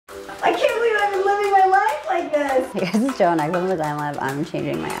guys. Hey guys, it's Joe. Next up in the Glam Lab, I'm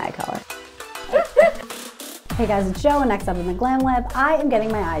changing my eye color. Hey guys, it's Joe, and next up in the Glam Lab, I am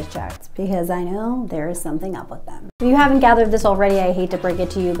getting my eyes checked because I know there is something up with them. If you haven't gathered this already, I hate to break it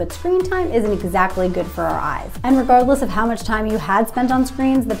to you, but screen time isn't exactly good for our eyes. And regardless of how much time you had spent on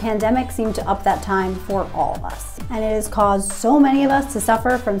screens, the pandemic seemed to up that time for all of us. And it has caused so many of us to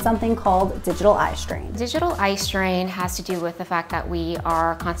suffer from something called digital eye strain. Digital eye strain has to do with the fact that we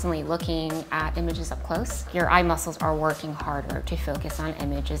are constantly looking at images up close. Your eye muscles are working harder to focus on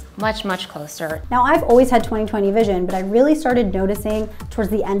images much, much closer. Now, I've always had 20/20 vision, but I really started noticing towards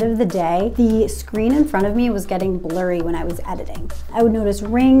the end of the day, the screen in front of me was getting blurry when I was editing. I would notice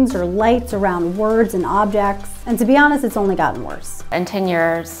rings or lights around words and objects, and to be honest, it's only gotten worse. In 10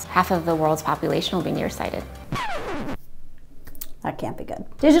 years, half of the world's population will be nearsighted. That can't be good.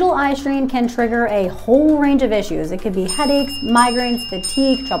 Digital eye strain can trigger a whole range of issues. It could be headaches, migraines,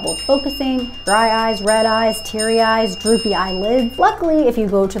 fatigue, trouble focusing, dry eyes, red eyes, teary eyes, droopy eyelids. Luckily, if you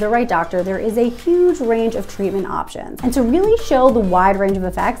go to the right doctor, there is a huge range of treatment options. And to really show the wide range of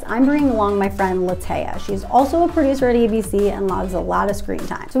effects, I'm bringing along my friend Latea. She's also a producer at ABC and logs a lot of screen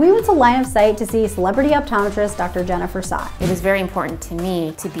time. So we went to Line of Sight to see celebrity optometrist Dr. Jennifer Sai. It is very important to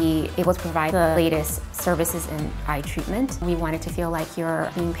me to be able to provide the latest services in eye treatment. We wanted to feel like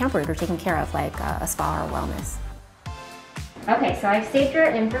you're being pampered or taken care of, like a spa or wellness. Okay, so I've saved your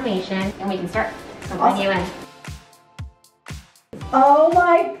information and we can start. So I'll bring you in. Oh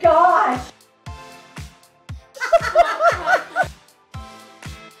my gosh!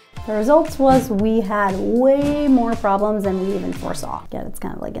 The results was we had way more problems than we even foresaw. Yeah, it's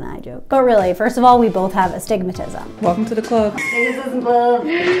kind of like an eye joke. But really, first of all, we both have astigmatism. Welcome to the club. Astigmatism club.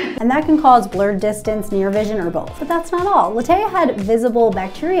 And that can cause blurred distance, near vision, or both. But that's not all. Latea had visible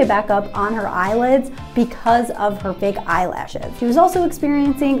bacteria backup on her eyelids because of her fake eyelashes. She was also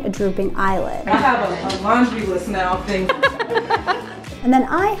experiencing a drooping eyelid. I have a laundry list now of things. And then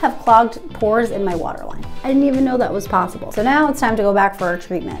I have clogged pores in my waterline. I didn't even know that was possible. So now it's time to go back for our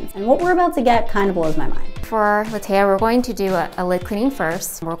treatments. And what we're about to get kind of blows my mind. For Latea, we're going to do a lid cleaning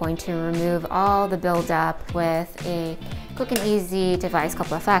first. We're going to remove all the buildup with a quick and easy device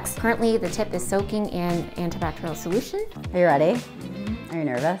called Effects. Currently, the tip is soaking in antibacterial solution. Are you ready? Are you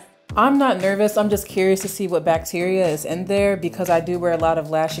nervous? I'm not nervous, I'm just curious to see what bacteria is in there because I do wear a lot of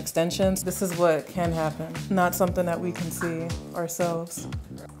lash extensions. This is what can happen, not something that we can see ourselves.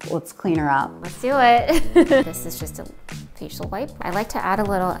 Let's clean her up. Let's do it. This is just a facial wipe. I like to add a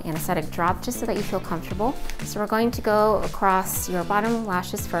little anesthetic drop just so that you feel comfortable. So we're going to go across your bottom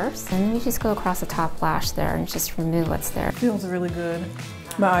lashes first, and then we just go across the top lash there and just remove what's there. Feels really good.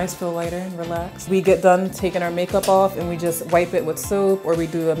 My eyes feel lighter and relaxed. We get done taking our makeup off and we just wipe it with soap or we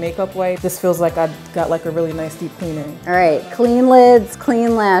do a makeup wipe. This feels like I got like a really nice deep cleaning. All right, clean lids,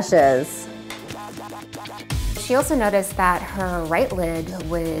 clean lashes. She also noticed that her right lid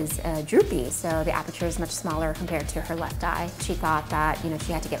was droopy, so the aperture is much smaller compared to her left eye. She thought that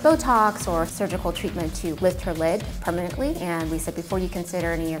she had to get Botox or surgical treatment to lift her lid permanently, and we said before you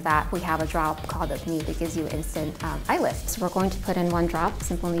consider any of that, we have a drop called Upneath that gives you instant eye lift. So we're going to put in one drop,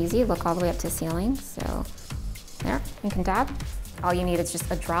 simple and easy, look all the way up to the ceiling. So there, you can dab. All you need is just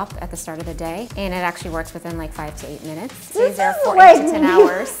a drop at the start of the day, and it actually works within like 5 to 8 minutes. Stays there for 8 to 10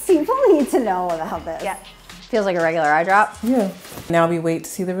 hours. People need to know about this. Yeah. Feels like a regular eye drop. Yeah. Now we wait to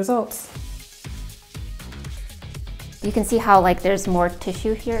see the results. You can see how like there's more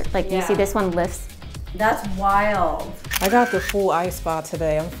tissue here. Like you see this one lifts. That's wild. I got the full eye spa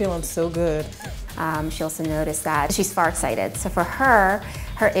today. I'm feeling so good. She also noticed that she's farsighted. So for her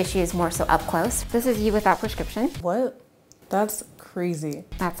issue is more so up close. This is you without prescription. What? That's crazy.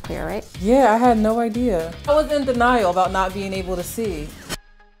 That's clear, right? Yeah, I had no idea. I was in denial about not being able to see.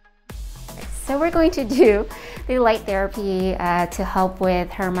 So we're going to do the light therapy to help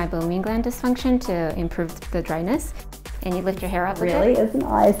with her meibomian gland dysfunction to improve the dryness. And you lift your hair up with it. Really? It's an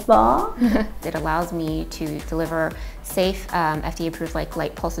eye spa? It allows me to deliver safe, FDA-approved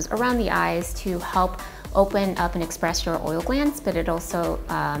light pulses around the eyes to help open up and express your oil glands, but it also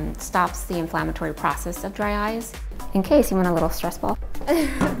stops the inflammatory process of dry eyes. In case you want a little stress ball.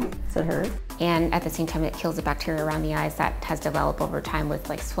 Does it hurt? And at the same time, it kills the bacteria around the eyes that has developed over time with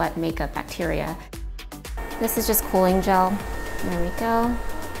like sweat, makeup, bacteria. This is just cooling gel. There we go.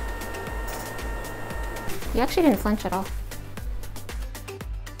 You actually didn't flinch at all.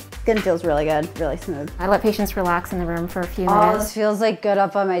 Skin feels really good, really smooth. I let patients relax in the room for a few Oh, minutes. this feels like good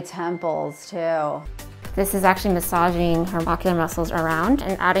up on my temples too. This is actually massaging her ocular muscles around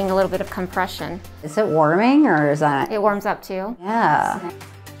and adding a little bit of compression. Is it warming or is that? It warms up too. Yeah.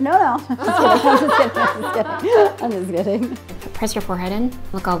 No. I'm just kidding. I'm just kidding. Press your forehead in,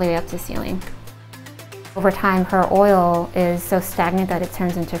 look all the way up to the ceiling. Over time, her oil is so stagnant that it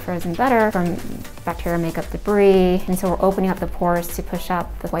turns into frozen butter from bacteria, makeup, debris. And so we're opening up the pores to push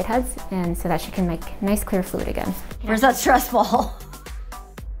out the whiteheads, and so that she can make nice clear fluid again. Or is that stressful?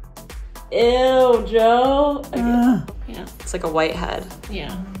 Ew, Joe. Yeah, it's like a whitehead.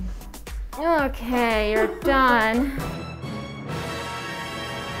 Yeah. Okay, you're done.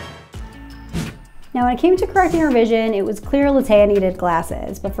 Now, when it came to correcting her vision, it was clear Latea needed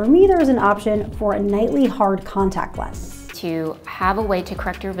glasses, but for me, there was an option for a nightly hard contact lens. To have a way to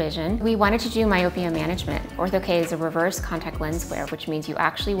correct your vision, we wanted to do myopia management. Ortho-K is a reverse contact lens wear, which means you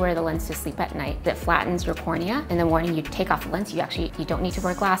actually wear the lens to sleep at night. That flattens your cornea. In the morning, you take off the lens. You don't need to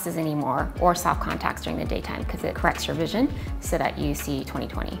wear glasses anymore or soft contacts during the daytime because it corrects your vision so that you see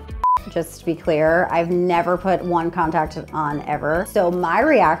 20/20. Just to be clear, I've never put one contact on ever. So my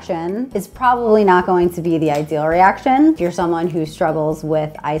reaction is probably not going to be the ideal reaction. If you're someone who struggles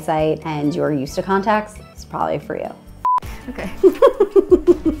with eyesight and you're used to contacts, it's probably for you. Okay.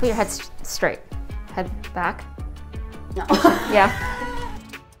 Put your head straight. Head back. No. Yeah.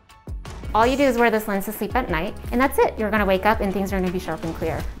 All you do is wear this lens to sleep at night, and that's it. You're gonna wake up and things are gonna be sharp and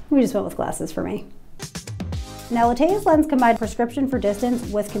clear. We just went with glasses for me. Now, Latea's lens combined prescription for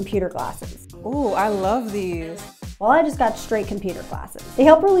distance with computer glasses. Ooh, I love these. Well, I just got straight computer glasses. They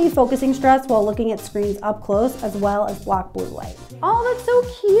help relieve focusing stress while looking at screens up close, as well as block blue light. Oh, that's so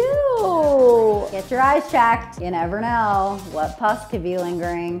cute. Get your eyes checked. You never know what pus could be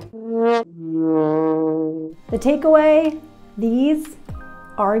lingering. The takeaway, these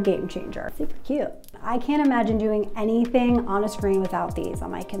are a game changer. Super cute. I can't imagine doing anything on a screen without these.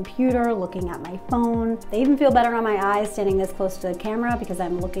 On my computer, looking at my phone. They even feel better on my eyes standing this close to the camera because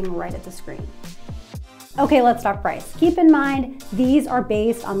I'm looking right at the screen. Okay, let's talk price. Keep in mind, these are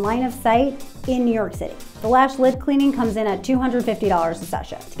based on line of sight in New York City. The lash lid cleaning comes in at $250 a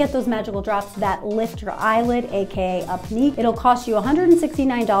session. To get those magical drops that lift your eyelid, aka upneak, it'll cost you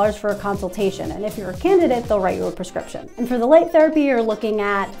 $169 for a consultation. And if you're a candidate, they'll write you a prescription. And for the light therapy, you're looking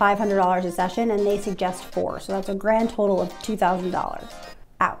at $500 a session, and they suggest 4. So that's a grand total of $2,000.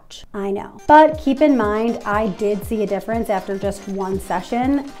 Ouch, I know. But keep in mind, I did see a difference after just one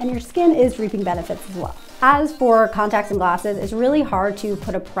session, and your skin is reaping benefits as well. As for contacts and glasses, it's really hard to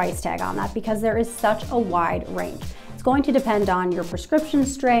put a price tag on that because there is such a wide range. It's going to depend on your prescription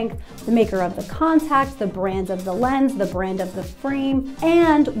strength, the maker of the contacts, the brands of the lens, the brand of the frame,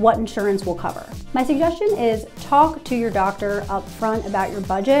 and what insurance will cover. My suggestion is talk to your doctor up front about your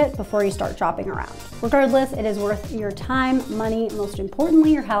budget before you start shopping around. Regardless, it is worth your time, money, and most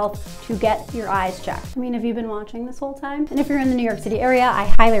importantly, your health to get your eyes checked. I mean, have you been watching this whole time? And if you're in the New York City area, I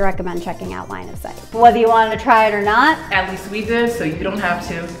highly recommend checking out Line of Sight. Whether you wanted to try it or not, At least we did, so you don't have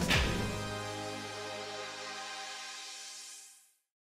to.